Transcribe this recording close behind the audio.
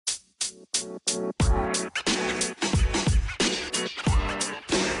Hi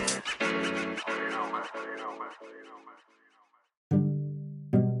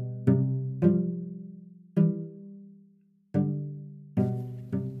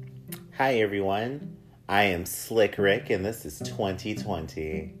everyone, I am Slick Rick and this is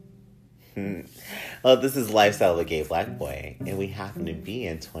 2020. Well, this is Lifestyle of a Gay Black Boy and we happen to be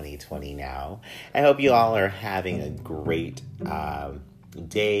in 2020 now. I hope you all are having a great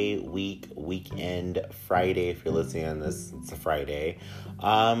day, week, weekend, Friday if you're listening on this, it's a Friday.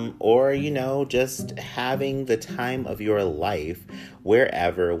 Or, just having the time of your life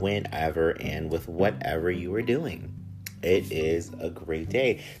wherever, whenever, and with whatever you are doing. It is a great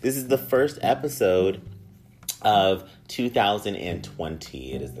day. This is the first episode of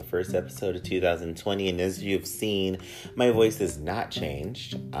 2020. It is the first episode of 2020, and as you've seen, my voice has not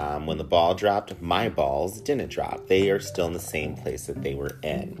changed. When the ball dropped, my balls didn't drop. They are still in the same place that they were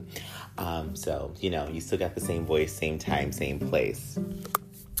in. So, you still got the same voice, same time, same place.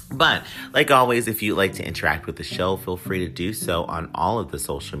 But, like always, if you'd like to interact with the show, feel free to do so on all of the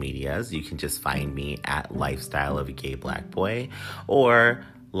social medias. You can just find me at Lifestyle of a Gay Black Boy or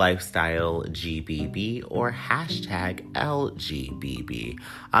Lifestyle GBB or hashtag LGBB.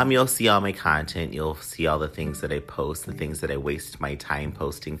 You'll see all my content. You'll see all the things that I post, the things that I waste my time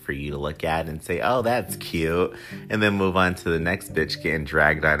posting for you to look at and say, oh, that's cute. And then move on to the next bitch getting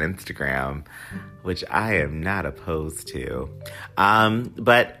dragged on Instagram, which I am not opposed to.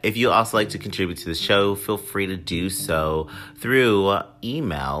 But if you also like to contribute to the show, feel free to do so through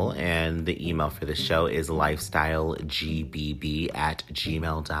email. And the email for the show is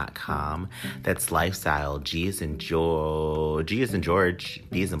lifestylegbb@gmail.com. That's lifestyle, G as in George,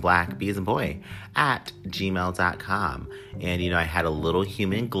 B as in black, B as in boy, at gmail.com. And, I had a little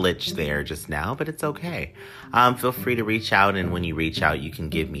human glitch there just now, but it's okay. Feel free to reach out, and when you reach out, you can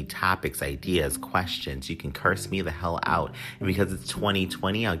give me topics, ideas, questions. You can curse me the hell out. And because it's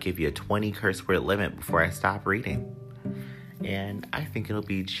 2020, I'll give you a 20 curse word limit before I stop reading. And I think it'll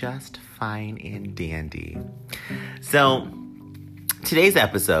be just fine and dandy. So, today's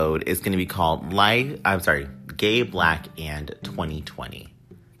episode is going to be called Gay, Black, and 2020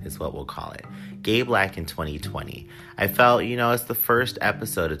 is what we'll call it. Gay, Black, and 2020. I felt, it's the first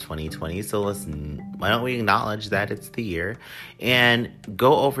episode of 2020, so why don't we acknowledge that it's the year and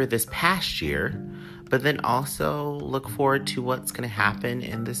go over this past year, but then also look forward to what's going to happen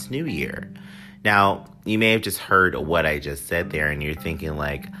in this new year. Now, you may have just heard what I just said there, and you're thinking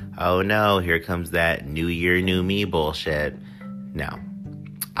like, oh no, here comes that new year, new me bullshit. No.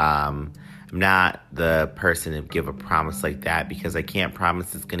 I'm not the person to give a promise like that because I can't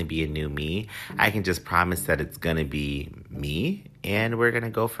promise it's going to be a new me. I can just promise that it's going to be me, and we're going to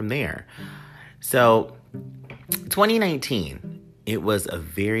go from there. So, 2019, it was a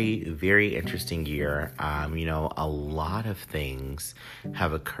very, very interesting year. A lot of things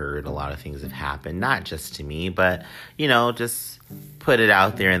have occurred. A lot of things have happened, not just to me, but, just put it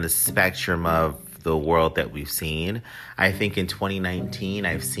out there in the spectrum of the world that we've seen. I think in 2019,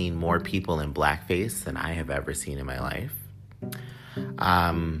 I've seen more people in blackface than I have ever seen in my life.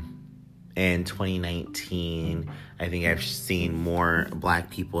 In 2019, I think I've seen more black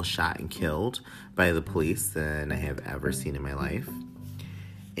people shot and killed by the police than I have ever seen in my life.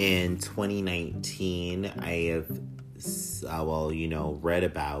 In 2019, I have, read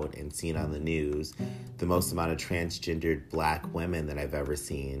about and seen on the news the most amount of transgendered black women that I've ever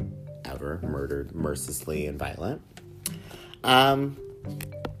seen, ever, murdered mercilessly and violent. And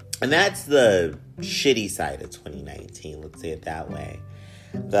that's the shitty side of 2019, let's say it that way.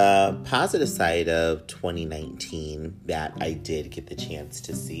 The positive side of 2019 that I did get the chance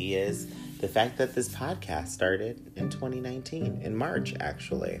to see is the fact that this podcast started in 2019, in March,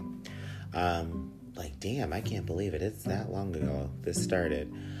 actually. Damn, I can't believe it. It's that long ago this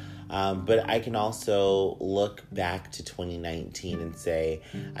started. But I can also look back to 2019 and say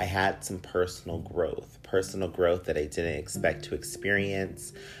I had some personal growth that I didn't expect to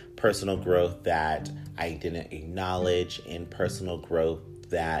experience, personal growth that I didn't acknowledge, and personal growth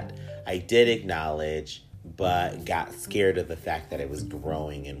that I did acknowledge but got scared of the fact that I was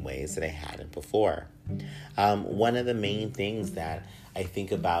growing in ways that I hadn't before. One of the main things that I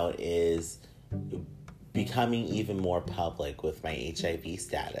think about is becoming even more public with my HIV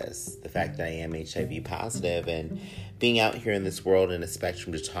status, the fact that I am HIV positive, and being out here in this world in a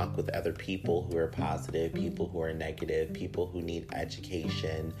spectrum to talk with other people who are positive, people who are negative, people who need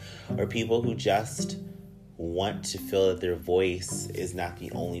education, or people who just want to feel that their voice is not the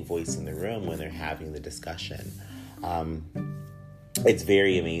only voice in the room when they're having the discussion. it's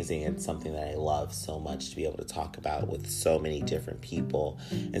very amazing. It's something that I love so much to be able to talk about with so many different people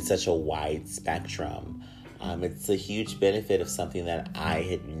in such a wide spectrum. It's a huge benefit of something that I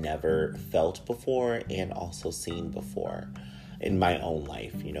had never felt before and also seen before in my own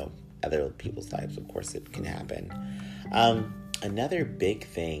life. Other people's lives, of course, it can happen. Another big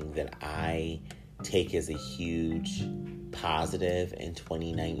thing that I take as a huge positive in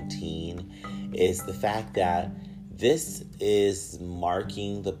 2019 is the fact that this is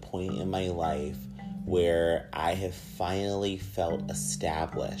marking the point in my life where I have finally felt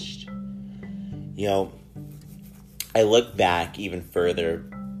established. I look back even further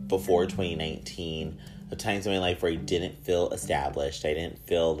before 2019 of times in my life where I didn't feel established. I didn't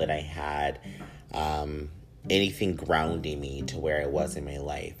feel that I had anything grounding me to where I was in my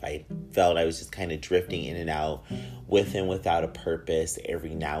life. I felt I was just kind of drifting in and out with and without a purpose,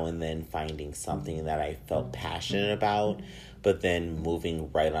 every now and then finding something that I felt passionate about, but then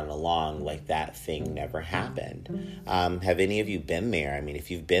moving right on along like that thing never happened. Have any of you been there? I mean,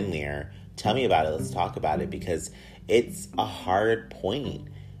 if you've been there, tell me about it. Let's talk about it, because it's a hard point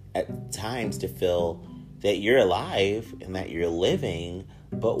at times to feel that you're alive and that you're living,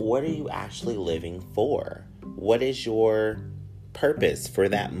 but what are you actually living for? What is your purpose for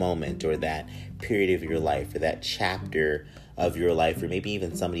that moment or that period of your life or that chapter of your life or maybe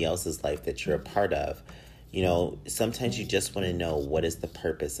even somebody else's life that you're a part of? Sometimes you just want to know what is the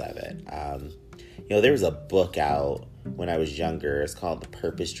purpose of it. There was a book out when I was younger. It's called The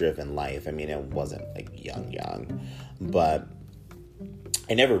Purpose-Driven Life. I mean, it wasn't like young, but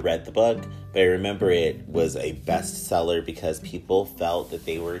I never read the book, but I remember it was a bestseller because people felt that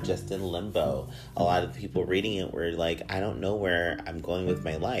they were just in limbo. A lot of the people reading it were like, I don't know where I'm going with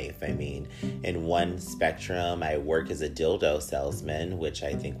my life. I mean, in one spectrum, I work as a dildo salesman, which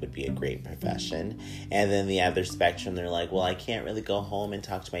I think would be a great profession. And then the other spectrum, they're like, well, I can't really go home and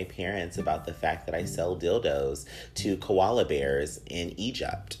talk to my parents about the fact that I sell dildos to koala bears in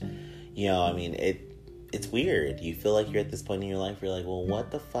Egypt. It's weird. You feel like you're at this point in your life where you're like, well,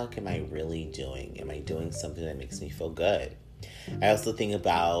 what the fuck am I really doing? Am I doing something that makes me feel good? I also think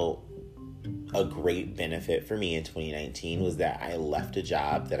about a great benefit for me in 2019 was that I left a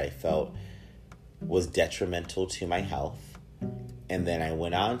job that I felt was detrimental to my health. And then I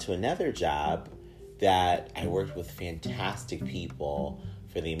went on to another job that I worked with fantastic people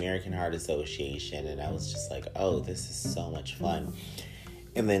for the American Heart Association. And I was just like, oh, this is so much fun.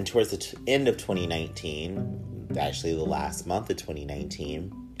 And then towards the end of 2019, actually the last month of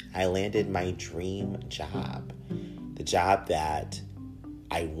 2019, I landed my dream job. The job that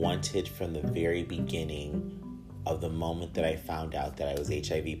I wanted from the very beginning of the moment that I found out that I was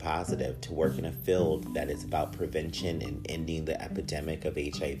HIV positive, to work in a field that is about prevention and ending the epidemic of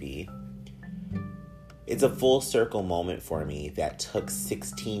HIV. It's a full circle moment for me that took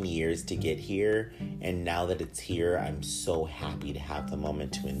 16 years to get here, and now that it's here, I'm so happy to have the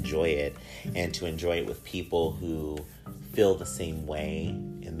moment to enjoy it, and to enjoy it with people who feel the same way,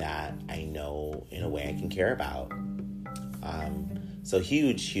 and that I know in a way I can care about. So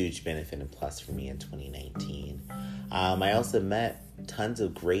huge benefit and plus for me in 2019. I also met tons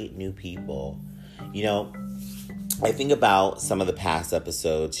of great new people. I think about some of the past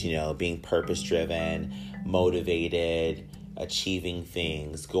episodes, being purpose-driven, motivated, achieving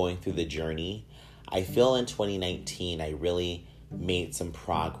things, going through the journey. I feel in 2019, I really made some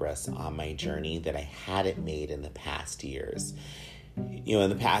progress on my journey that I hadn't made in the past years. In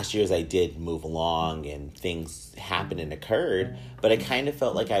the past years, I did move along and things happened and occurred, but I kind of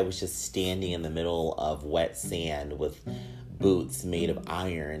felt like I was just standing in the middle of wet sand with boots made of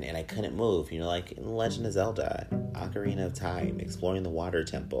iron and I couldn't move. Like in The Legend of Zelda, Ocarina of Time, exploring the water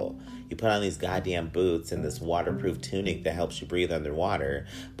temple. You put on these goddamn boots and this waterproof tunic that helps you breathe underwater,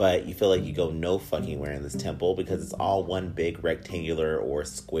 but you feel like you go no fucking where in this temple because it's all one big rectangular or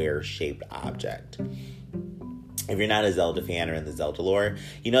square shaped object. If you're not a Zelda fan or in the Zelda lore,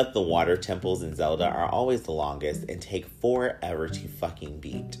 you know that the water temples in Zelda are always the longest and take forever to fucking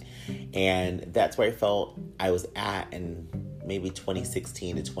beat. And that's where I felt I was at in maybe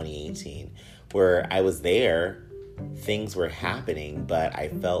 2016 to 2018, where I was there, things were happening, but I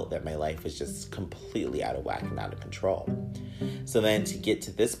felt that my life was just completely out of whack and out of control. So then to get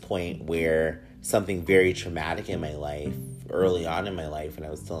to this point where something very traumatic in my life, early on in my life when I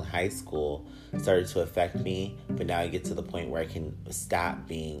was still in high school, started to affect me, but now I get to the point where I can stop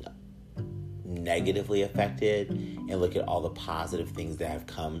being negatively affected and look at all the positive things that have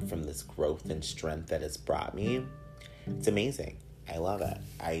come from this growth and strength that it's brought me. It's amazing. I love it.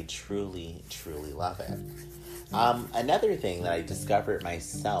 I truly love it. Another thing that I discovered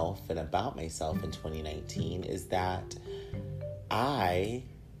myself and about myself in 2019 is that I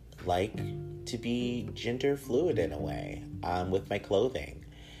like to be gender fluid in a way with my clothing.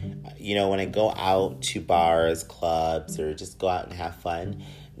 When I go out to bars, clubs, or just go out and have fun,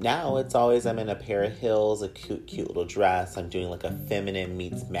 now it's always I'm in a pair of heels, a cute little dress. I'm doing like a feminine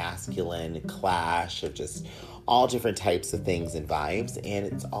meets masculine clash of just all different types of things and vibes, and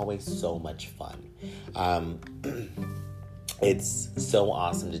it's always so much fun. It's so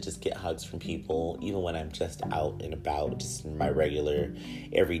awesome to just get hugs from people, even when I'm just out and about, just in my regular,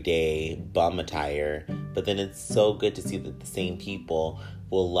 everyday bum attire. But then it's so good to see that the same people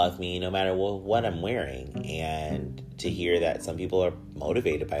will love me no matter what I'm wearing. And to hear that some people are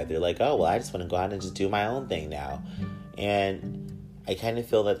motivated by it. They're like, oh, well, I just want to go out and just do my own thing now. And I kind of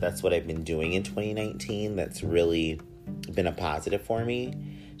feel that that's what I've been doing in 2019. That's really been a positive for me.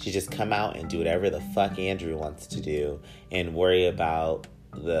 To just come out and do whatever the fuck Andrew wants to do and worry about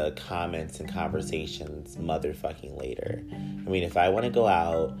the comments and conversations motherfucking later. I mean, if I want to go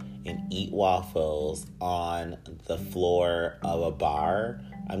out and eat waffles on the floor of a bar,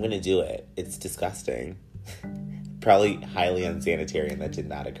 I'm going to do it. It's disgusting. Probably highly unsanitary, and that did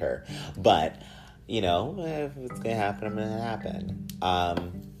not occur. But, if it's going to happen, I'm going to happen.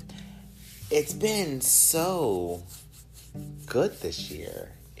 It's been so good this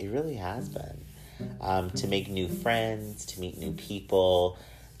year. It really has been. To make new friends, to meet new people,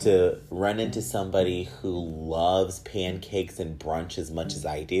 to run into somebody who loves pancakes and brunch as much as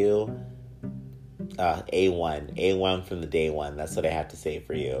I do. A1 from the day one. That's what I have to say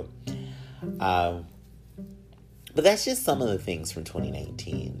for you. But that's just some of the things from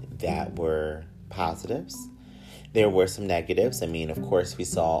 2019 that were positives. There were some negatives. I mean, of course, we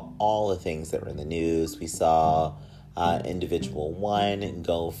saw all the things that were in the news. We saw individual one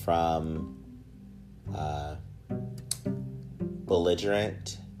go from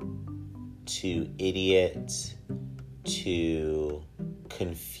belligerent to idiot to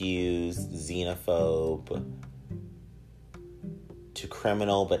confused, xenophobe to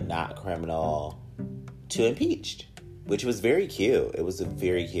criminal but not criminal to impeached, which was very cute. It was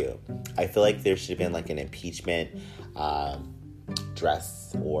very cute. I feel like there should have been like an impeachment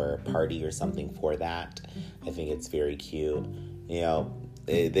dress or party or something for that. I think it's very cute.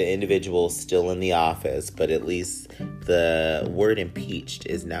 The individual's still in the office, but at least the word impeached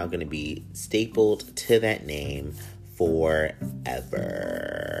is now going to be stapled to that name forever.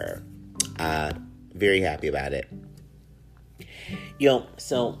 Very happy about it.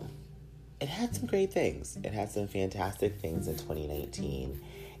 So it had some great things. It had some fantastic things in 2019.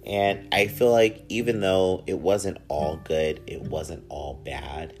 And I feel like even though it wasn't all good, it wasn't all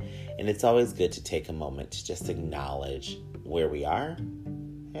bad. And it's always good to take a moment to just acknowledge where we are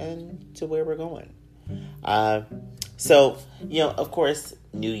and to where we're going. Of course,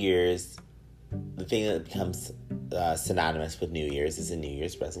 New Year's, the thing that becomes synonymous with New Year's is a New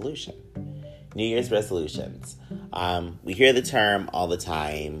Year's resolution. New Year's resolutions. We hear the term all the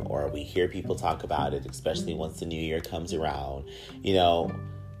time, or we hear people talk about it, especially once the new year comes around.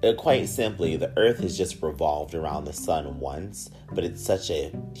 Quite simply, the earth has just revolved around the sun once, but it's such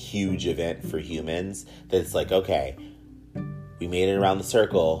a huge event for humans that it's like, okay, we made it around the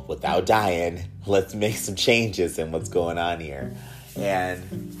circle without dying. Let's make some changes in what's going on here.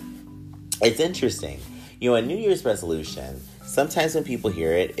 And it's interesting. A New Year's resolution, sometimes when people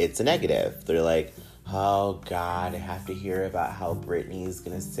hear it, it's a negative. They're like, oh God, I have to hear about how Britney's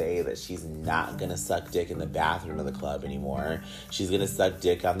going to say that she's not going to suck dick in the bathroom of the club anymore. She's going to suck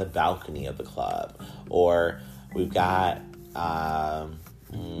dick on the balcony of the club. Or we've got,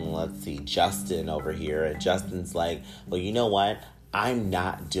 Justin over here. And Justin's like, well, you know what? I'm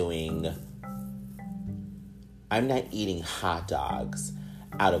not eating hot dogs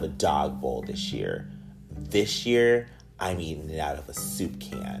out of a dog bowl this year. This year, I'm eating it out of a soup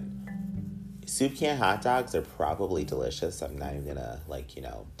can. Soup can hot dogs are probably delicious. I'm not even gonna,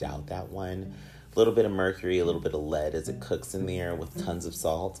 doubt that one. A little bit of mercury, a little bit of lead as it cooks in there with tons of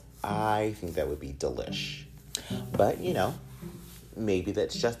salt. I think that would be delish. But, maybe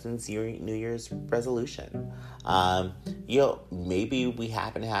that's Justin's New Year's resolution. Maybe we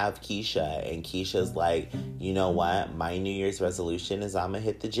happen to have Keisha, and Keisha's like, you know what? My New Year's resolution is I'm gonna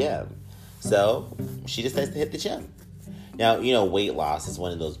hit the gym. So she decides to hit the gym. Now, weight loss is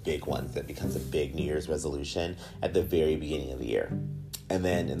one of those big ones that becomes a big New Year's resolution at the very beginning of the year. And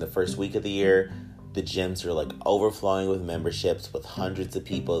then in the first week of the year, the gyms are overflowing with memberships with hundreds of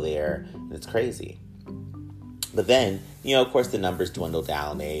people there. And it's crazy. But then, of course, the numbers dwindle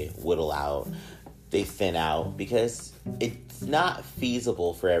down. They whittle out. They thin out because it's not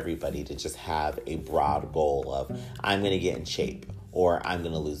feasible for everybody to just have a broad goal of I'm going to get in shape or I'm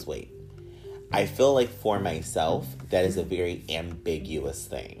going to lose weight. I feel like for myself, that is a very ambiguous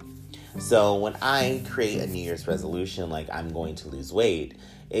thing. So when I create a New Year's resolution, like I'm going to lose weight,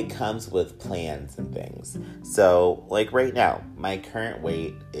 it comes with plans and things. So like right now, my current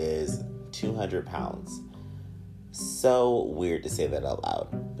weight is 200 pounds. So weird to say that out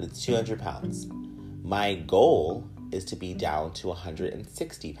loud, but it's 200 pounds. My goal is to be down to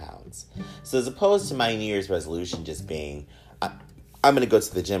 160 pounds. So as opposed to my New Year's resolution just being, I'm going to go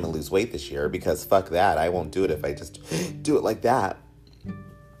to the gym and lose weight this year, because fuck that. I won't do it if I just do it like that.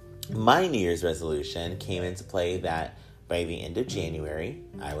 My New Year's resolution came into play that by the end of January,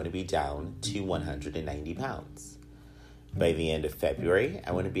 I want to be down to 190 pounds. By the end of February,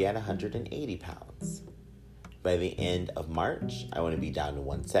 I want to be at 180 pounds. By the end of March, I want to be down to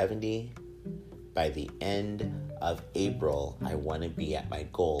 170. By the end of April, I want to be at my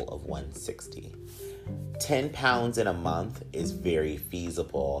goal of 160. 10 pounds in a month is very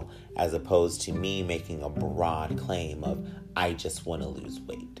feasible, as opposed to me making a broad claim of, I just want to lose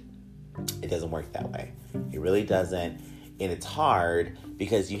weight. It doesn't work that way. It really doesn't. And it's hard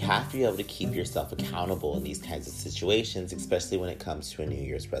because you have to be able to keep yourself accountable in these kinds of situations, especially when it comes to a New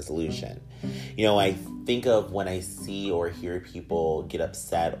Year's resolution. You know, I think of when I see or hear people get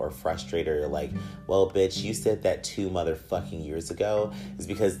upset or frustrated or like, well, bitch, you said that 2 motherfucking years ago, is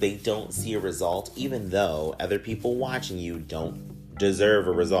because they don't see a result, even though other people watching you don't deserve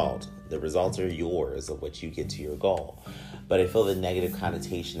a result. The results are yours of what you get to your goal. But I feel the negative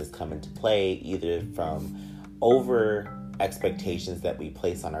connotation has come into play either from over expectations that we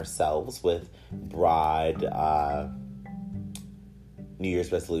place on ourselves with broad New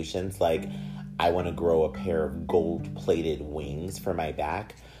Year's resolutions, like I want to grow a pair of gold-plated wings for my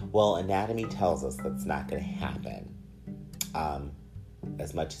back. Well, anatomy tells us that's not going to happen.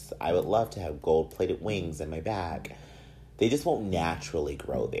 As much as I would love to have gold-plated wings in my back, they just won't naturally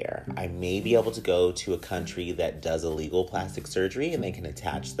grow there. I may be able to go to a country that does illegal plastic surgery and they can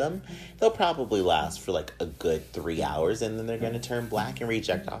attach them. They'll probably last for like a good 3 hours, and then they're going to turn black and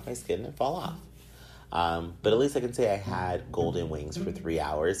reject off my skin and fall off. But at least I can say I had golden wings for 3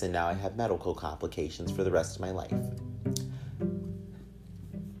 hours, and now I have medical complications for the rest of my life.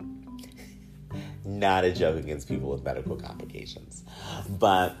 Not a joke against people with medical complications.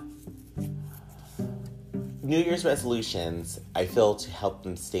 But New Year's resolutions, I feel, to help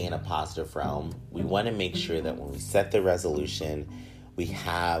them stay in a positive realm, we want to make sure that when we set the resolution, we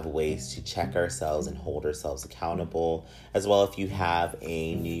have ways to check ourselves and hold ourselves accountable. As well, if you have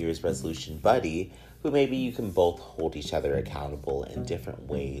a New Year's resolution buddy, who maybe you can both hold each other accountable in different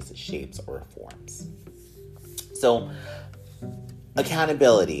ways, shapes, or forms. So,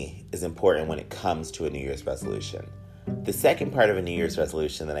 accountability is important when it comes to a New Year's resolution. The second part of a New Year's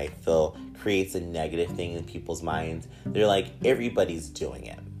resolution that I feel creates a negative thing in people's minds, they're like, everybody's doing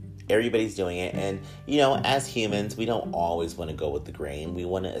it. Everybody's doing it. And, you know, as humans, we don't always want to go with the grain. We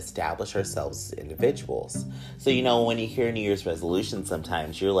want to establish ourselves as individuals. So, you know, when you hear New Year's resolution,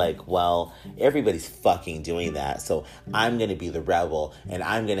 sometimes you're like, well, everybody's fucking doing that. So I'm going to be the rebel and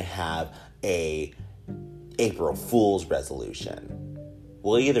I'm going to have a April Fool's resolution.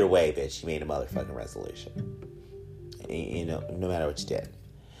 Well, either way, bitch, you made a motherfucking resolution. You know, no matter what you did.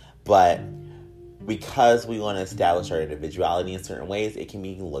 But because we want to establish our individuality in certain ways, it can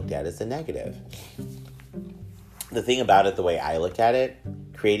be looked at as a negative. The thing about it, the way I look at it,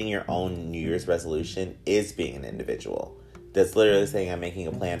 creating your own New Year's resolution is being an individual. That's literally saying I'm making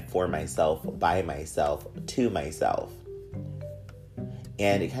a plan for myself, by myself, to myself.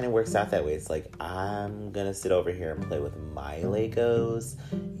 And it kind of works out that way. It's like, I'm going to sit over here and play with my Legos.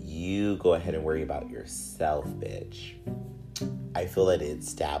 You go ahead and worry about yourself, bitch. I feel that it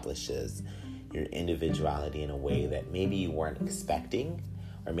establishes your individuality in a way that maybe you weren't expecting,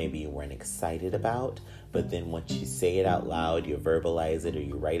 or maybe you weren't excited about, but then once you say it out loud, you verbalize it, or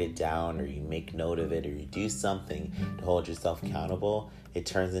you write it down, or you make note of it, or you do something to hold yourself accountable, it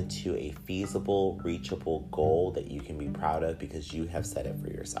turns into a feasible, reachable goal that you can be proud of because you have set it for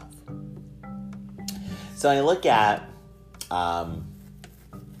yourself. So I look at some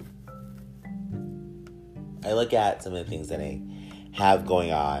of the things that I have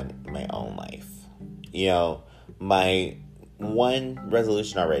going on in my own life. You know, my one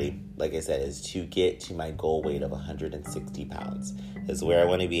resolution already, like I said, is to get to my goal weight of 160 pounds. That's where I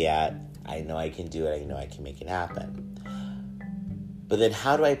want to be at. I know I can do it. I know I can make it happen. But then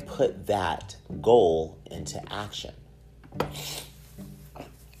how do I put that goal into action?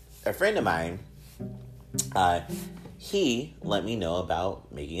 A friend of mine, he let me know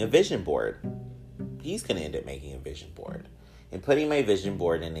about making a vision board. He's going to end up making a vision board and putting my vision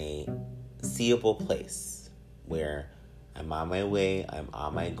board in a seeable place where I'm on my way. I'm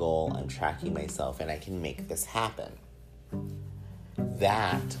on my goal. I'm tracking myself, and I can make this happen.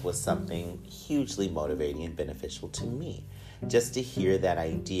 That was something hugely motivating and beneficial to me. Just to hear that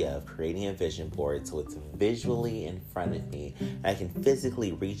idea of creating a vision board so it's visually in front of me and I can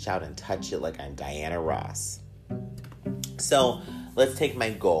physically reach out and touch it like I'm Diana Ross. So let's take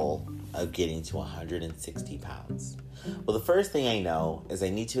my goal of getting to 160 pounds. Well, the first thing I know is I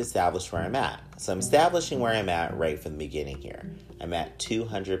need to establish where I'm at. So I'm establishing where I'm at right from the beginning here. I'm at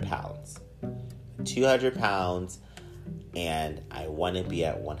 200 pounds. 200 pounds, and I want to be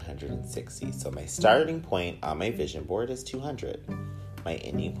at 160. So my starting point on my vision board is 200. My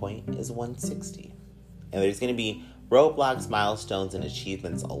ending point is 160. And there's going to be roadblocks, milestones, and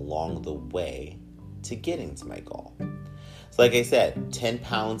achievements along the way to getting to my goal. So like I said, 10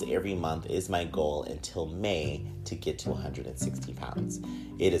 pounds every month is my goal until May to get to 160 pounds.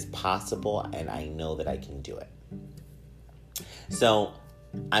 It is possible, and I know that I can do it. So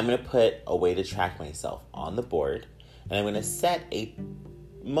I'm going to put a way to track myself on the board, and I'm going to set a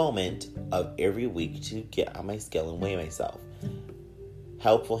moment of every week to get on my scale and weigh myself.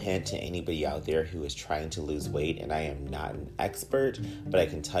 Helpful hint to anybody out there who is trying to lose weight, and I am not an expert, but I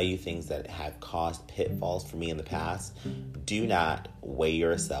can tell you things that have caused pitfalls for me in the past. Do not weigh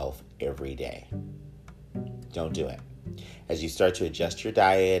yourself every day. Don't do it. As you start to adjust your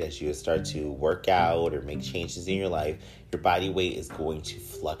diet, as you start to work out or make changes in your life, your body weight is going to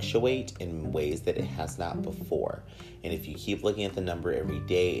fluctuate in ways that it has not before. And if you keep looking at the number every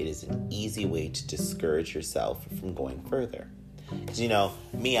day, it is an easy way to discourage yourself from going further. Because,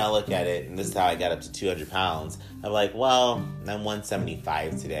 me, I look at it, and this is how I got up to 200 pounds. I'm like, well, I'm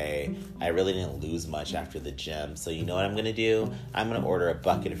 175 today. I really didn't lose much after the gym. So you know what I'm going to do? I'm going to order a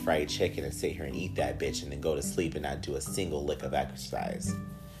bucket of fried chicken and sit here and eat that bitch and then go to sleep and not do a single lick of exercise.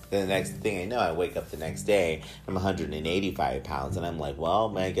 Then the next thing I know, I wake up the next day, I'm 185 pounds, and I'm like,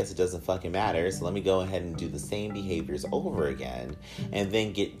 well, I guess it doesn't fucking matter, so let me go ahead and do the same behaviors over again, and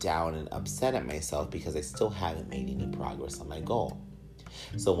then get down and upset at myself because I still haven't made any progress on my goal.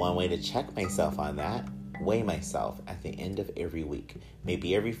 So one way to check myself on that, weigh myself at the end of every week.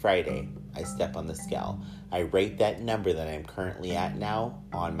 Maybe every Friday, I step on the scale. I rate that number that I'm currently at now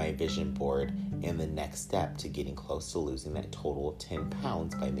on my vision board in the next step to getting close to losing that total of 10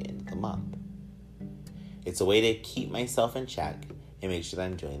 pounds by the end of the month. It's a way to keep myself in check and make sure that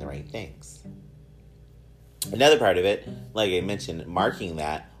I'm doing the right things. Another part of it, like I mentioned, marking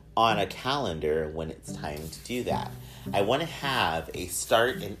that on a calendar when it's time to do that. I want to have a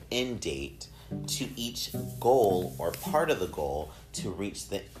start and end date to each goal or part of the goal to reach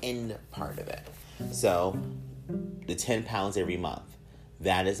the end part of it. So the 10 pounds every month.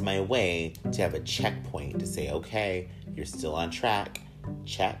 That is my way to have a checkpoint to say, okay, you're still on track.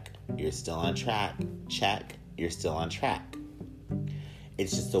 Check. You're still on track. Check. You're still on track.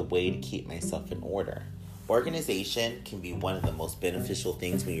 It's just a way to keep myself in order. Organization can be one of the most beneficial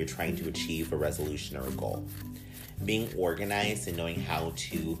things when you're trying to achieve a resolution or a goal. Being organized and knowing how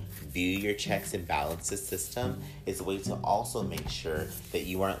to view your checks and balances system is a way to also make sure that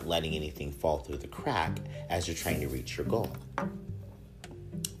you aren't letting anything fall through the crack as you're trying to reach your goal.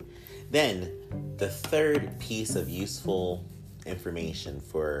 Then, the third piece of useful information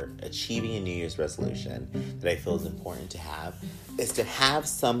for achieving a New Year's resolution that I feel is important to have is to have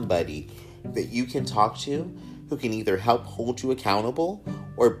somebody that you can talk to who can either help hold you accountable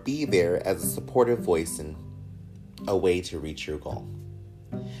or be there as a supportive voice and a way to reach your goal.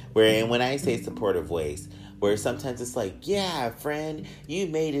 And when I say supportive voice, where sometimes it's like, yeah, friend, you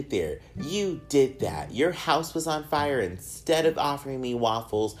made it there. You did that. Your house was on fire. Instead of offering me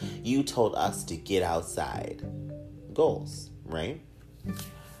waffles, you told us to get outside. Goals, right?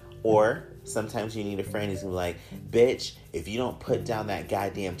 Or sometimes you need a friend who's gonna be like, bitch, if you don't put down that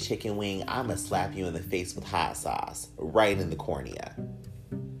goddamn chicken wing, I'm gonna slap you in the face with hot sauce right in the cornea.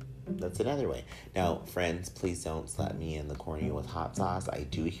 That's another way. Now, friends, please don't slap me in the cornea with hot sauce. I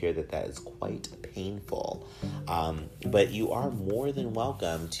do hear that is quite painful. But you are more than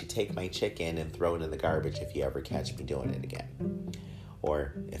welcome to take my chicken and throw it in the garbage if you ever catch me doing it again.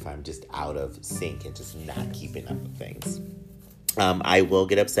 Or if I'm just out of sync and just not keeping up with things. I will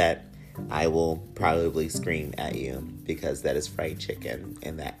get upset. I will probably scream at you because that is fried chicken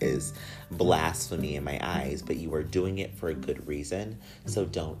and that is blasphemy in my eyes, but you are doing it for a good reason, so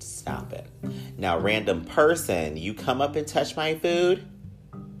don't stop it. Now, random person, you come up and touch my food,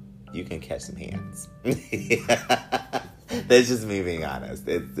 you can catch some hands. That's just me being honest.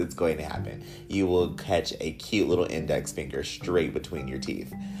 It's going to happen. You will catch a cute little index finger straight between your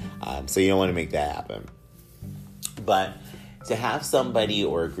teeth. So you don't want to make that happen. But To have somebody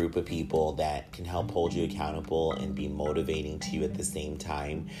or a group of people that can help hold you accountable and be motivating to you at the same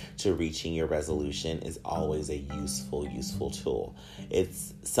time to reaching your resolution is always a useful tool.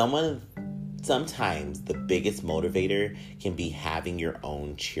 It's sometimes the biggest motivator can be having your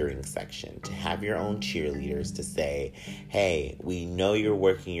own cheering section, to have your own cheerleaders to say, hey, we know you're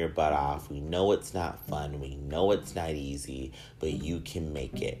working your butt off. We know it's not fun. We know it's not easy, but you can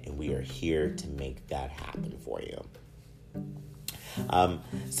make it. And we are here to make that happen for you.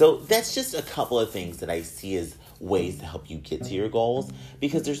 So that's just a couple of things that I see as ways to help you get to your goals,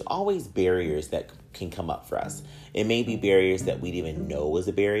 because there's always barriers that can come up for us. It may be barriers that we didn't even know was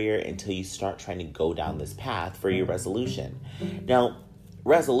a barrier until you start trying to go down this path for your resolution. Now,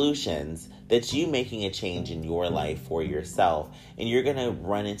 resolutions, that's you making a change in your life for yourself, and you're going to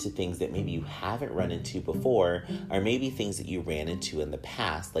run into things that maybe you haven't run into before, or maybe things that you ran into in the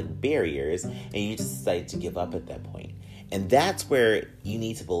past, like barriers, and you just decide to give up at that point. And that's where you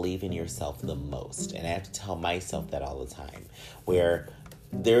need to believe in yourself the most. And I have to tell myself that all the time, where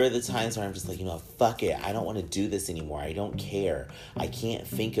there are the times where I'm just like, fuck it. I don't want to do this anymore. I don't care. I can't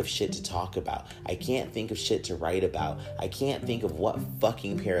think of shit to talk about. I can't think of shit to write about. I can't think of what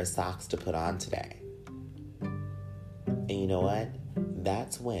fucking pair of socks to put on today. And you know what?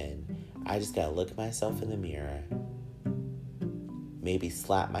 That's when I just got to look at myself in the mirror, maybe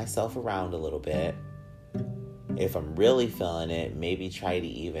slap myself around a little bit. If I'm really feeling it, maybe try to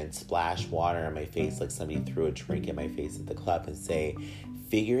even splash water on my face like somebody threw a drink in my face at the club and say,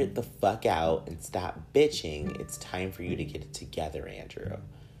 figure it the fuck out and stop bitching. It's time for you to get it together, Andrew.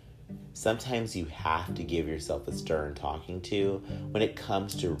 Sometimes you have to give yourself a stern talking to when it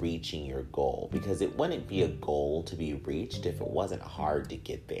comes to reaching your goal, because it wouldn't be a goal to be reached if it wasn't hard to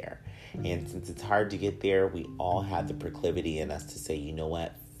get there. And since it's hard to get there, we all have the proclivity in us to say, you know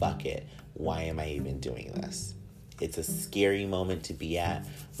what, fuck it. Why am I even doing this? It's a scary moment to be at.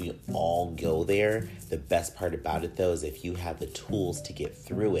 We all go there. The best part about it, though, is if you have the tools to get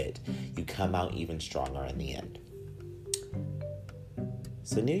through it, you come out even stronger in the end.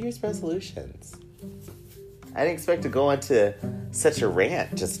 So New Year's resolutions. I didn't expect to go into such a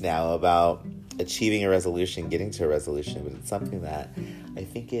rant just now about achieving a resolution, getting to a resolution, but it's something that I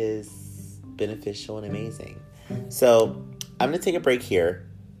think is beneficial and amazing. So I'm going to take a break here,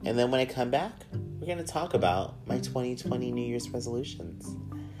 and then when I come back, we're going to talk about my 2020 New Year's resolutions.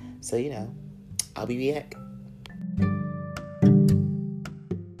 So, I'll be back.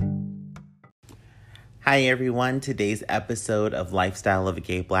 Hi, everyone. Today's episode of Lifestyle of a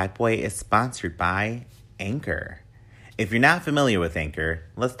Gay Black Boy is sponsored by Anchor. If you're not familiar with Anchor,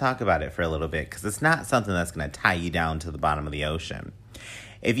 let's talk about it for a little bit, because it's not something that's going to tie you down to the bottom of the ocean.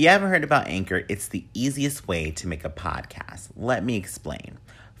 If you haven't heard about Anchor, it's the easiest way to make a podcast. Let me explain.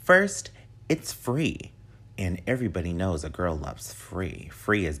 First, it's free, and everybody knows a girl loves free.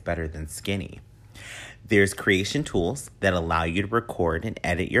 Free is better than skinny. There's creation tools that allow you to record and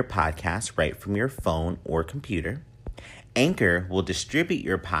edit your podcast right from your phone or computer. Anchor will distribute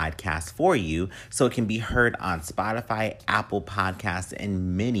your podcast for you so it can be heard on Spotify, Apple Podcasts,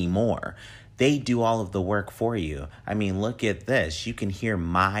 and many more. They do all of the work for you. I mean, look at this. You can hear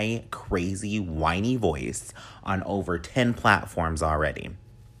my crazy, whiny voice on over 10 platforms already.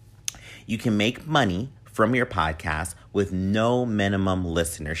 You can make money from your podcast with no minimum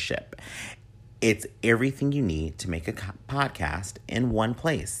listenership. It's everything you need to make a podcast in one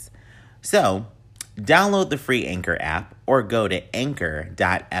place. So, download the free Anchor app or go to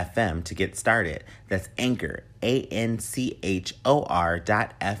anchor.fm to get started. That's Anchor,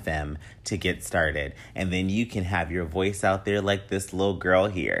 ANCHOR.FM to get started. And then you can have your voice out there like this little girl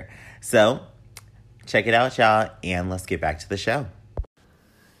here. So, check it out, y'all, and let's get back to the show.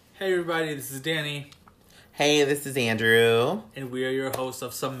 Hey everybody, this is Danny. Hey, this is Andrew. And we are your hosts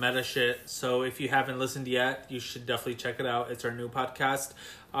of Some Meta Shit. So if you haven't listened yet, you should definitely check it out. It's our new podcast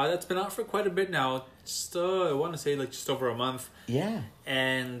that's been out for quite a bit now. Just, I want to say just over a month. Yeah.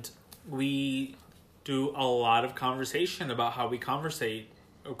 And we do a lot of conversation about how we converse.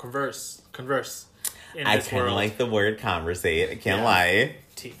 In I kind of like the word conversate. I can't lie.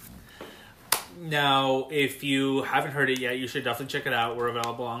 Now, if you haven't heard it yet, you should definitely check it out. We're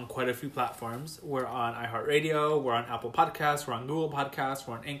available on quite a few platforms. We're on iHeartRadio, we're on Apple Podcasts, we're on Google Podcasts,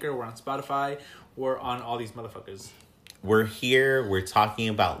 we're on Anchor, we're on Spotify, we're on all these motherfuckers. We're here, we're talking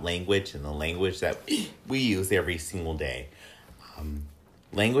about language and the language that we use every single day.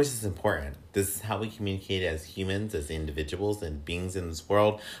 Language is important. This is how we communicate as humans, as individuals, and beings in this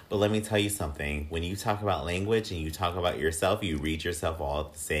world. But let me tell you something. When you talk about language and you talk about yourself, you read yourself all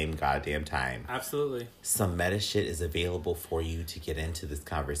at the same goddamn time. Absolutely. Some meta shit is available for you to get into this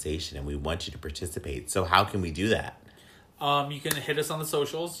conversation, and we want you to participate. So how can we do that? You can hit us on the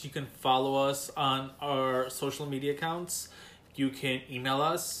socials. You can follow us on our social media accounts. You can email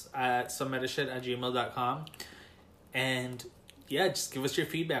us at somemetashit@gmail.com. And yeah, just give us your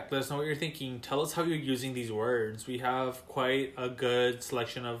feedback. Let us know what you're thinking. Tell us how you're using these words. We have quite a good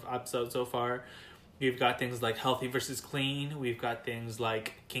selection of episodes so far. We've got things like healthy versus clean. We've got things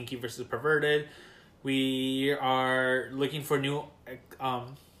like kinky versus perverted. We are looking for new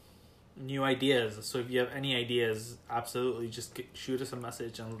ideas. So if you have any ideas, absolutely just shoot us a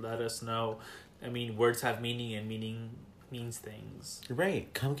message and let us know. I mean, words have meaning, and meaning means things.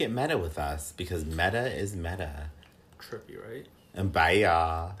 Right. Come get meta with us, because meta is meta. Trippy, right? And bye,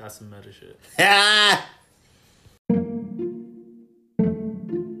 y'all. That's some meta shit.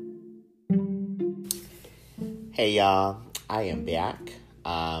 Hey, y'all. I am back.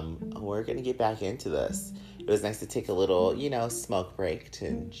 We're going to get back into this. It was nice to take a little, smoke break to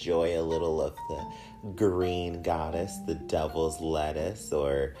enjoy a little of the green goddess, the devil's lettuce,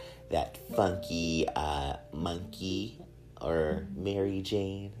 or that funky monkey, or Mary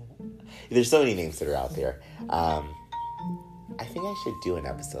Jane. There's so many names that are out there. I think I should do an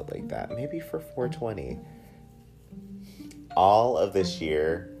episode like that. Maybe for 420. All of this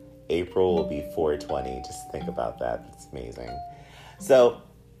year, April will be 420. Just think about that. It's amazing. So,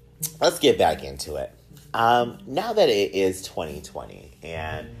 let's get back into it. Now that it is 2020,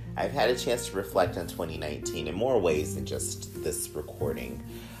 and I've had a chance to reflect on 2019 in more ways than just this recording,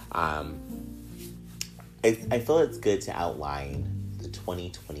 I feel it's good to outline the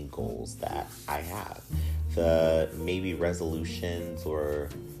 2020 goals that I have. The maybe resolutions or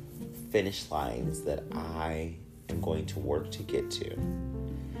finish lines that I am going to work to get to.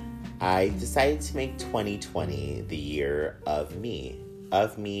 I decided to make 2020 the year of me,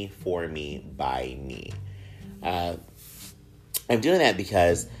 for me, by me. I'm doing that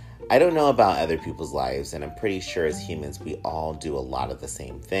because I don't know about other people's lives, and I'm pretty sure as humans we all do a lot of the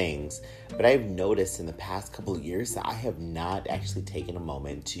same things, but I've noticed in the past couple of years that I have not actually taken a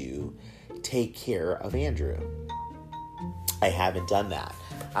moment to take care of Andrew. I haven't done that.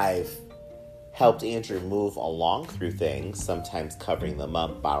 I've helped Andrew move along through things, sometimes covering them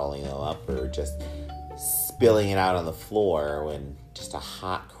up, bottling them up, or just spilling it out on the floor when just a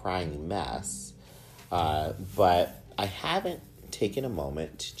hot crying mess. But I haven't taken a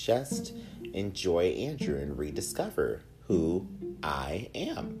moment to just enjoy Andrew and rediscover who I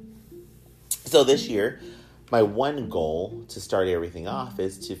am. So this year, my one goal to start everything off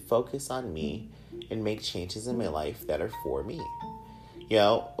is to focus on me and make changes in my life that are for me. We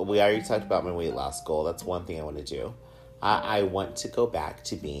already talked about my weight loss goal. That's one thing I want to do. I want to go back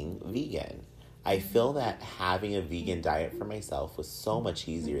to being vegan. I feel that having a vegan diet for myself was so much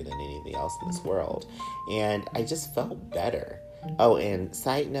easier than anything else in this world. And I just felt better. Oh, and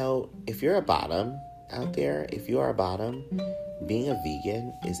side note, if you're a bottom out there, being a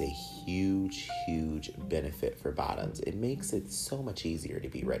vegan is a huge, huge benefit for bottoms. It makes it so much easier to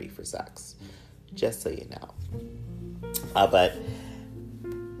be ready for sex. Just so you know. But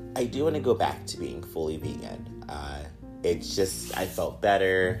I do want to go back to being fully vegan. It's just, I felt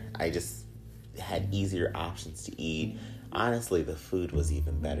better. I just had easier options to eat. Honestly, the food was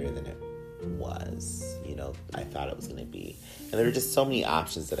even better than it was, I thought it was going to be. And there were just so many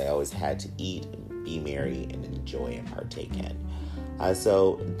options that I always had to eat, and be merry, and enjoy and partake in.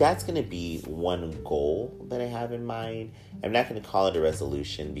 So that's going to be one goal that I have in mind. I'm not going to call it a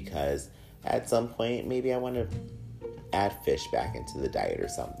resolution because at some point, maybe I want to add fish back into the diet or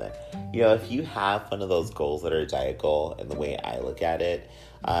something. If you have one of those goals that are a diet goal, and the way I look at it,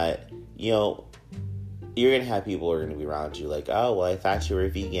 you're going to have people who are going to be around you like, oh, well, I thought you were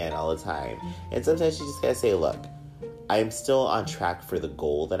vegan all the time. And sometimes you just got to say, look, I'm still on track for the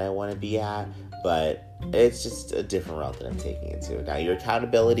goal that I want to be at, but it's just a different route that I'm taking it to. Now, your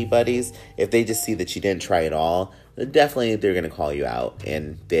accountability buddies, if they just see that you didn't try it all, definitely they're going to call you out,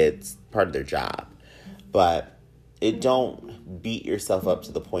 and it's part of their job. But don't beat yourself up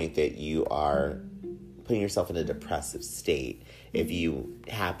to the point that you are putting yourself in a depressive state if you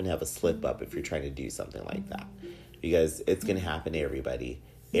happen to have a slip up, if you're trying to do something like that, because it's going to happen to everybody.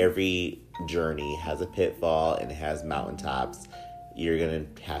 Every journey has a pitfall and it has mountaintops. You're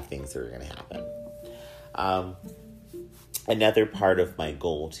going to have things that are going to happen. Another part of my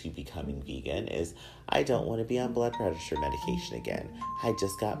goal to becoming vegan is I don't want to be on blood pressure medication again. I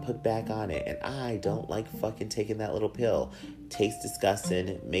just got put back on it, and I don't like fucking taking that little pill. Tastes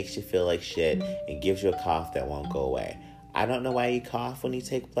disgusting, makes you feel like shit, and gives you a cough that won't go away. I don't know why you cough when you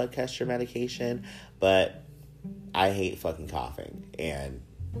take blood pressure medication, but I hate fucking coughing, and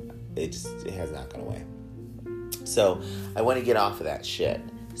it has not gone away. So I want to get off of that shit.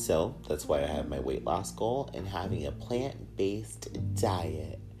 So that's why I have my weight loss goal and having a plant-based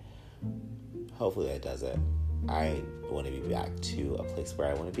diet. Hopefully that does it. I want to be back to a place where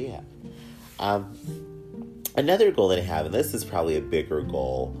I want to be at. Another goal that I have, and this is probably a bigger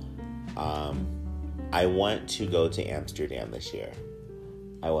goal, I want to go to Amsterdam this year.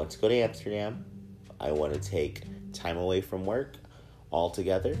 I want to go to Amsterdam. I want to take time away from work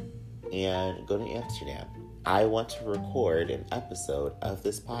altogether and go to Amsterdam. I want to record an episode of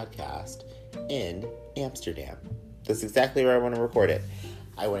this podcast in Amsterdam. That's exactly where I want to record it.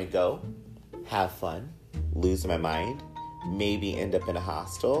 I want to go, have fun, lose my mind, maybe end up in a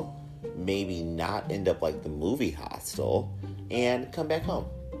hostel, maybe not end up like the movie Hostel, and come back home.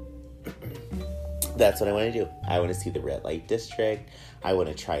 That's what I want to do. I want to see the red light district. I want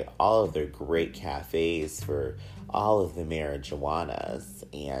to try all of their great cafes for all of the marijuanas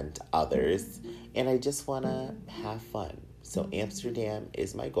and others. And I just want to have fun. So Amsterdam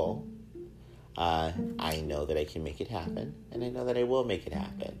is my goal. I know that I can make it happen. And I know that I will make it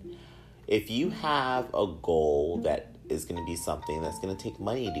happen. If you have a goal that is going to be something that's going to take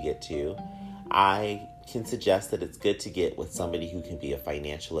money to get to, I can suggest that it's good to get with somebody who can be a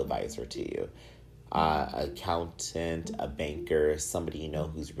financial advisor to you. Accountant, a banker, somebody you know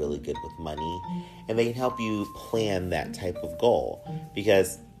who's really good with money, and they can help you plan that type of goal.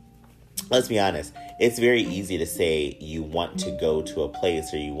 Because let's be honest, it's very easy to say you want to go to a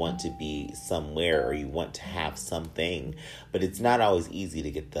place or you want to be somewhere or you want to have something, but it's not always easy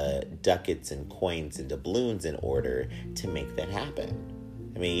to get the ducats and coins and doubloons in order to make that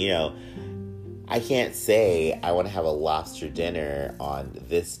happen. I mean, you know, I can't say I want to have a lobster dinner on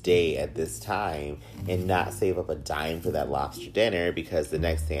this day at this time and not save up a dime for that lobster dinner, because the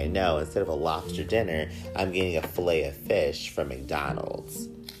next thing I know, instead of a lobster dinner, I'm getting a fillet of fish from McDonald's.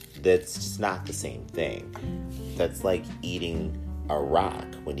 That's just not the same thing. That's like eating a rock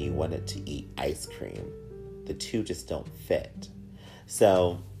when you wanted to eat ice cream. The two just don't fit.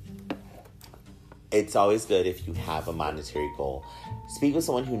 So it's always good if you have a monetary goal. Speak with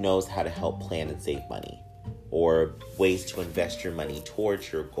someone who knows how to help plan and save money, or ways to invest your money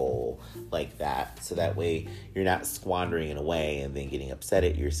towards your goal like that. So that way you're not squandering it away and then getting upset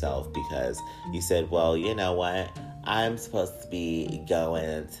at yourself because you said, well, you know what? I'm supposed to be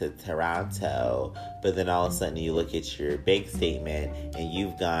going to Toronto, but then all of a sudden you look at your bank statement and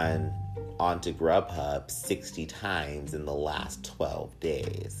you've gone onto Grubhub 60 times in the last 12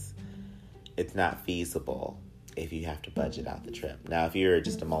 days. It's not feasible if you have to budget out the trip. Now, if you're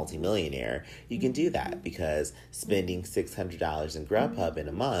just a multimillionaire, you can do that, because spending $600 in Grubhub in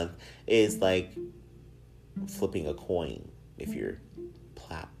a month is like flipping a coin if you're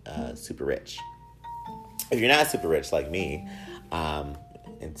super rich. If you're not super rich like me, and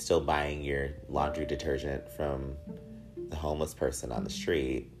still buying your laundry detergent from the homeless person on the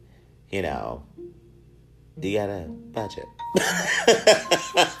street, you know, you gotta budget.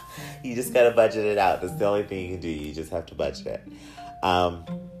 You just gotta budget it out. That's the only thing you can do. You just have to budget it.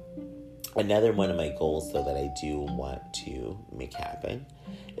 Another one of my goals, though, that I do want to make happen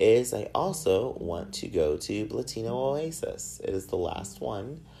is I also want to go to Latino Oasis. It is the last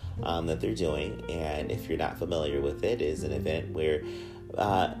one that they're doing, and if you're not familiar with it, it is an event where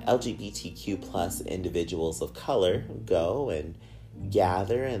LGBTQ plus individuals of color go and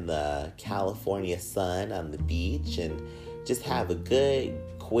gather in the California sun on the beach and just have a good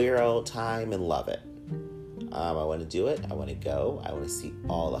queer old time and love it. I want to do it. I want to go. I want to see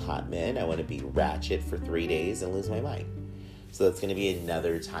all the hot men. I want to be ratchet for 3 days and lose my mind. So that's going to be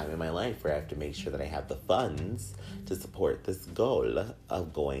another time in my life where I have to make sure that I have the funds to support this goal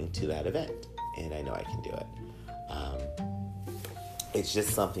of going to that event. And I know I can do it. It's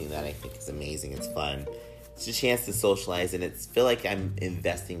just something that I think is amazing. It's fun. It's a chance to socialize, and it's feel like I'm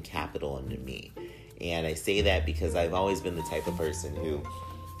investing capital into me. And I say that because I've always been the type of person who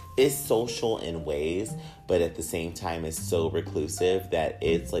is social in ways, but at the same time is so reclusive that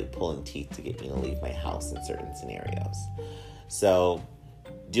it's like pulling teeth to get me to leave my house in certain scenarios. So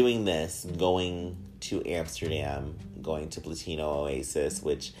doing this, going to Amsterdam, going to Latino Oasis,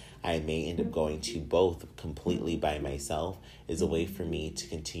 which I may end up going to both completely by myself, is a way for me to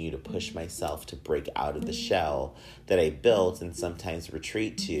continue to push myself to break out of the shell that I built and sometimes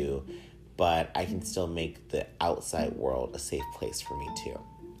retreat to, but I can still make the outside world a safe place for me too.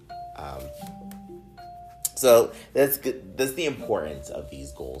 So that's good. That's the importance of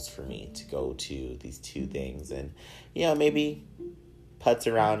these goals for me, to go to these two things and, you know, maybe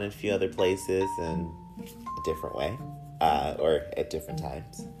putz around in a few other places in a different way, or at different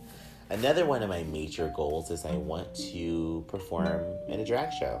times. Another one of my major goals is I want to perform in a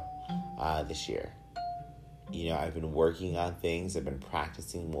drag show this year. I've been working on things. I've been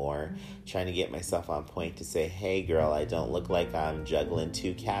practicing more, trying to get myself on point to say, hey, girl, I don't look like I'm juggling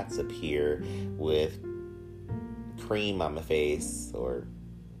 2 cats up here with cream on my face or,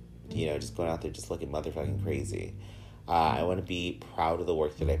 just going out there just looking motherfucking crazy. I want to be proud of the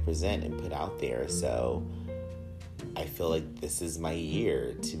work that I present and put out there. So I feel like this is my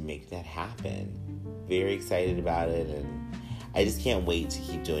year to make that happen. Very excited about it, and I just can't wait to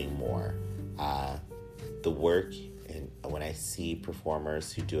keep doing more. The work, and when I see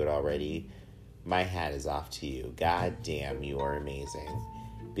performers who do it already, my hat is off to you. God damn, you are amazing.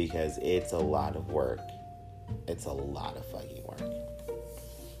 Because it's a lot of work. It's a lot of fucking work.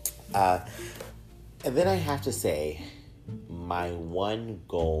 And then I have to say, my one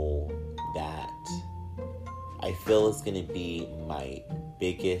goal that I feel is going to be my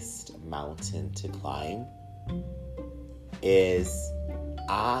biggest mountain to climb is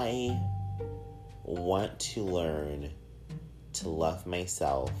I want to learn to love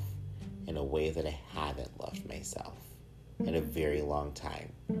myself in a way that I haven't loved myself in a very long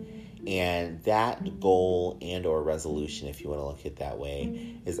time. And that goal and or resolution, if you want to look at it that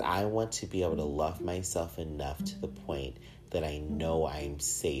way, is I want to be able to love myself enough to the point that I know I'm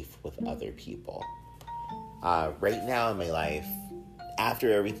safe with other people. Right now in my life,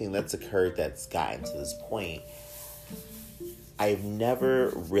 after everything that's occurred that's gotten to this point, I've never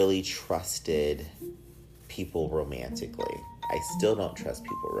really trusted people romantically. I still don't trust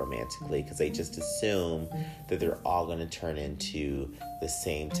people romantically because I just assume that they're all going to turn into the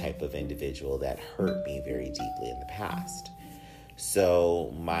same type of individual that hurt me very deeply in the past.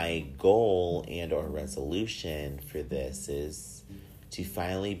 So my goal and or resolution for this is to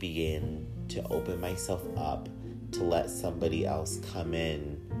finally begin to open myself up to let somebody else come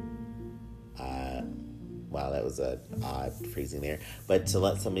in. Wow, that was an odd phrasing there. But to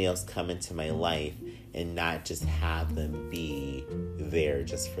let somebody else come into my life and not just have them be there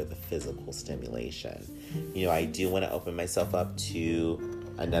just for the physical stimulation. I do want to open myself up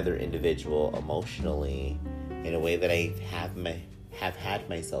to another individual emotionally in a way that I have had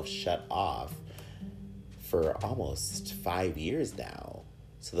myself shut off for almost 5 years now.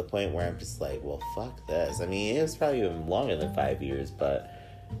 To the point where I'm just like, well, fuck this. I mean, it was probably even longer than 5 years, but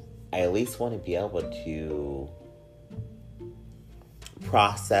I at least want to be able to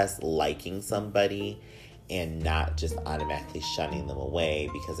process liking somebody and not just automatically shunning them away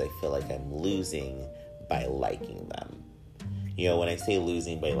because I feel like I'm losing by liking them. When I say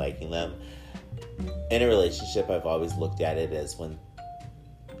losing by liking them, in a relationship, I've always looked at it as when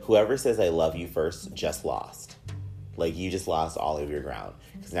whoever says I love you first just lost. Like, you just lost all of your ground.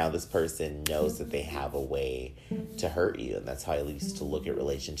 Because now this person knows that they have a way to hurt you. And that's how I used to look at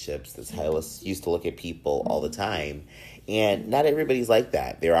relationships. That's how I used to look at people all the time. And not everybody's like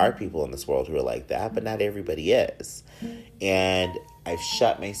that. There are people in this world who are like that, but not everybody is. And I've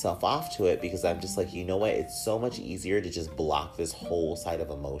shut myself off to it because I'm just like, you know what? It's so much easier to just block this whole side of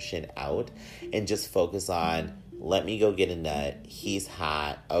emotion out and just focus on, let me go get a nut. He's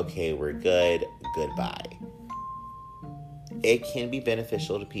hot. Okay, we're good. Goodbye. It can be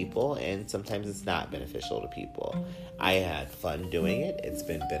beneficial to people, and sometimes it's not beneficial to people. I had fun doing it. It's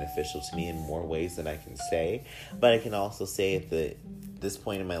been beneficial to me in more ways than I can say. But I can also say at this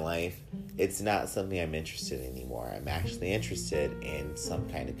point in my life, it's not something I'm interested in anymore. I'm actually interested in some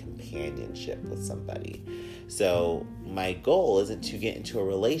kind of companionship with somebody. So my goal isn't to get into a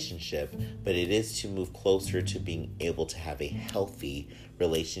relationship, but it is to move closer to being able to have a healthy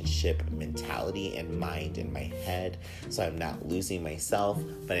relationship mentality and mind in my head. So I'm not losing myself,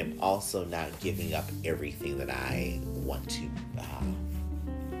 but I'm also not giving up everything that I want to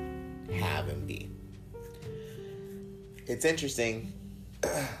have and be. It's interesting.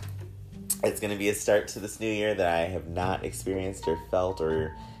 It's going to be a start to this new year that I have not experienced or felt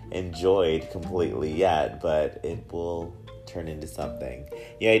or enjoyed completely yet, but it will turn into something.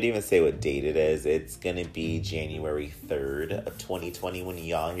 I didn't even say what date it is. It's going to be January 3rd of 2020 when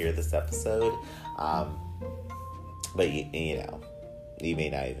y'all hear this episode. But you may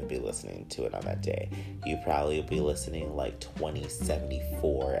not even be listening to it on that day. You probably will be listening like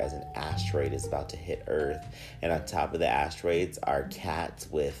 2074 as an asteroid is about to hit Earth. And on top of the asteroids are cats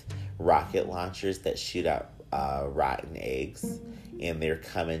with rocket launchers that shoot out rotten eggs. And they're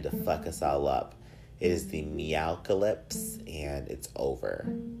coming to fuck us all up. It is the Meowcalypse, and it's over.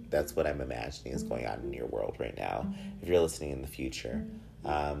 That's what I'm imagining is going on in your world right now. If you're listening in the future.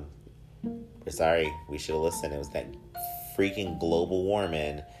 We're sorry. We should have listened. It was that freaking global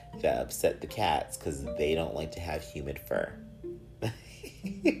warming that upset the cats because they don't like to have humid fur.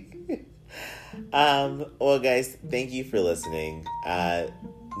 Well, guys, thank you for listening.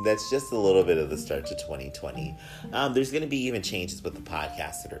 that's just a little bit of the start to 2020. There's going to be even changes with the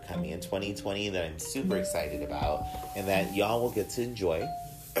podcasts that are coming in 2020 that I'm super excited about and that y'all will get to enjoy.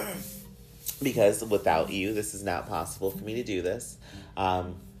 Because without you, this is not possible for me to do this.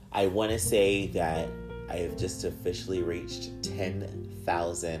 I want to say that I have just officially reached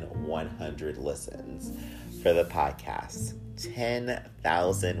 10,100 listens for the podcast.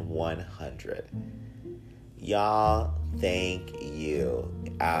 10,100. Y'all, thank you.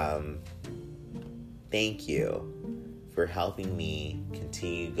 Thank you for helping me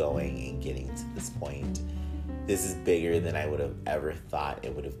continue going and getting to this point. This is bigger than I would have ever thought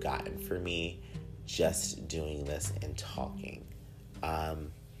it would have gotten for me just doing this and talking.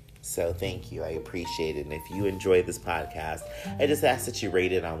 So thank you. I appreciate it. And if you enjoy this podcast, I just ask that you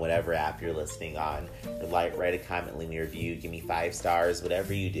rate it on whatever app you're listening on. Write a comment, leave me a review, give me 5 stars,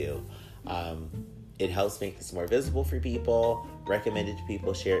 whatever you do. It helps make this more visible for people, recommend it to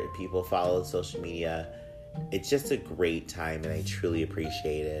people, share it to people, follow social media. It's just a great time, and I truly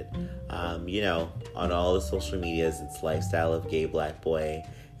appreciate it. On all the social medias, it's Lifestyle of Gay Black Boy,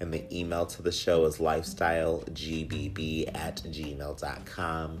 and the email to the show is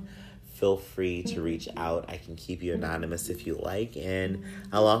lifestylegbb@gmail.com. Feel free to reach out. I can keep you anonymous if you like, and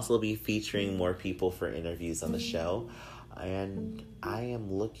I'll also be featuring more people for interviews on the show, and I am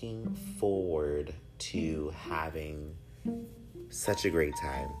looking forward to having such a great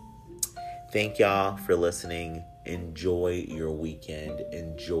time. Thank y'all for listening. Enjoy your weekend.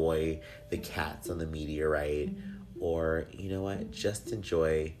 Enjoy the cats on the meteorite. Or, you know what? Just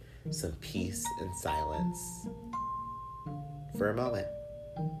enjoy some peace and silence for a moment.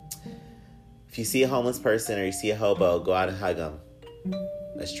 If you see a homeless person or you see a hobo, go out and hug them.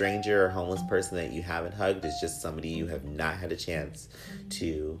 A stranger or homeless person that you haven't hugged is just somebody you have not had a chance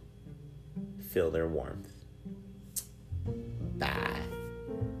to feel their warmth. Bye.